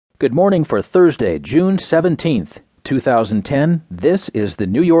Good morning for Thursday, June 17th, 2010. This is the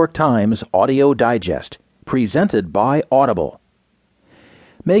New York Times Audio Digest, presented by Audible.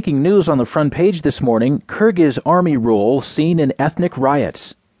 Making news on the front page this morning, Kyrgyz army rule seen in ethnic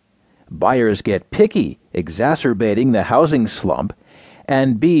riots. Buyers get picky, exacerbating the housing slump,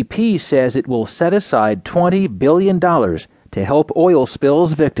 and BP says it will set aside $20 billion to help oil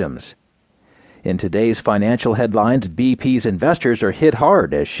spills victims. In today's financial headlines, BP's investors are hit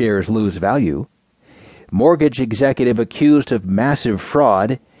hard as shares lose value. Mortgage executive accused of massive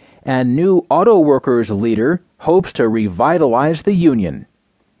fraud, and new auto workers leader hopes to revitalize the union.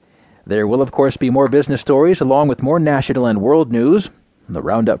 There will, of course, be more business stories along with more national and world news, the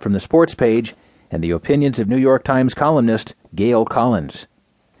roundup from the sports page, and the opinions of New York Times columnist Gail Collins.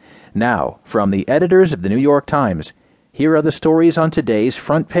 Now, from the editors of the New York Times, here are the stories on today's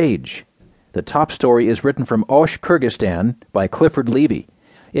front page. The top story is written from Osh, Kyrgyzstan by Clifford Levy.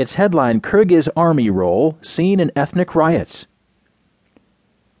 Its headline, Kyrgyz Army Role Seen in Ethnic Riots.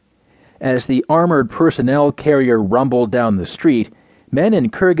 As the armored personnel carrier rumbled down the street, men in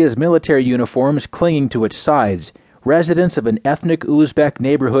Kyrgyz military uniforms clinging to its sides, residents of an ethnic Uzbek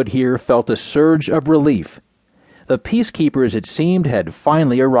neighborhood here felt a surge of relief. The peacekeepers, it seemed, had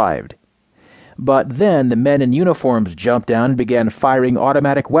finally arrived. But then the men in uniforms jumped down and began firing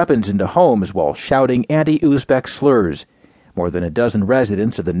automatic weapons into homes while shouting anti-Uzbek slurs. More than a dozen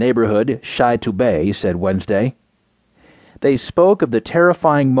residents of the neighborhood, Shai-Tubey, said Wednesday. They spoke of the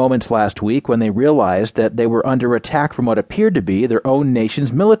terrifying moments last week when they realized that they were under attack from what appeared to be their own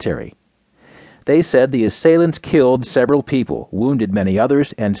nation's military. They said the assailants killed several people, wounded many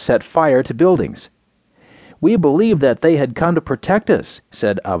others, and set fire to buildings. We believed that they had come to protect us,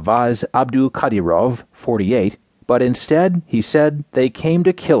 said Avaz Abdukadirov, 48, but instead, he said, they came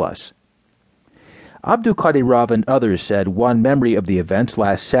to kill us. Abdukadirov and others said one memory of the events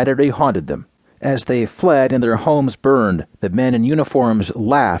last Saturday haunted them. As they fled and their homes burned, the men in uniforms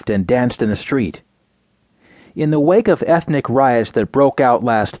laughed and danced in the street. In the wake of ethnic riots that broke out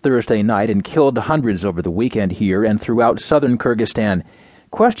last Thursday night and killed hundreds over the weekend here and throughout southern Kyrgyzstan,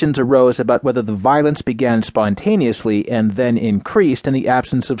 questions arose about whether the violence began spontaneously and then increased in the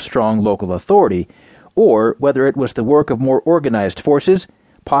absence of strong local authority, or whether it was the work of more organized forces,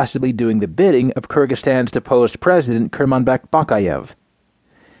 possibly doing the bidding of Kyrgyzstan's deposed president Kurmanbek Bakayev.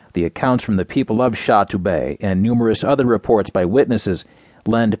 The accounts from the people of Shai-Tubey and numerous other reports by witnesses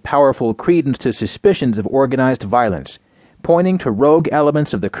lend powerful credence to suspicions of organized violence, pointing to rogue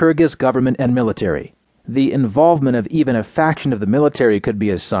elements of the Kyrgyz government and military. The involvement of even a faction of the military could be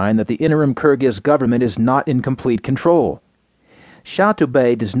a sign that the interim Kyrgyz government is not in complete control.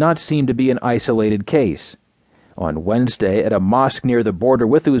 Shai-Tubey does not seem to be an isolated case. On Wednesday, at a mosque near the border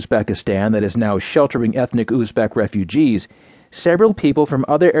with Uzbekistan that is now sheltering ethnic Uzbek refugees, several people from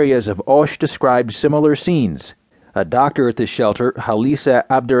other areas of Osh described similar scenes. A doctor at the shelter, Halisa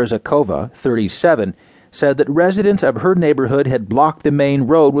Abdurazakova, 37, said that residents of her neighborhood had blocked the main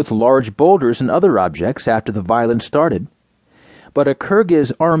road with large boulders and other objects after the violence started. But a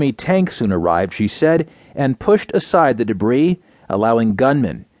Kyrgyz army tank soon arrived, she said, and pushed aside the debris, allowing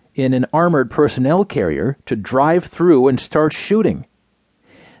gunmen in an armored personnel carrier to drive through and start shooting.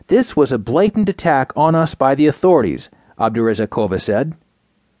 This was a blatant attack on us by the authorities, Abdurazakova said.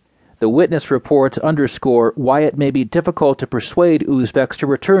 The witness reports underscore why it may be difficult to persuade Uzbeks to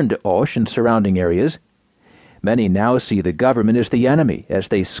return to Osh and surrounding areas. Many now see the government as the enemy, as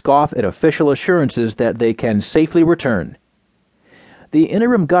they scoff at official assurances that they can safely return. The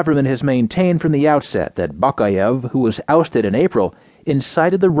interim government has maintained from the outset that Bakayev, who was ousted in April,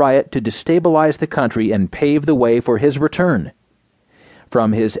 incited the riot to destabilize the country and pave the way for his return.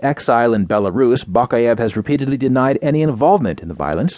 From his exile in Belarus, Bakayev has repeatedly denied any involvement in the violence.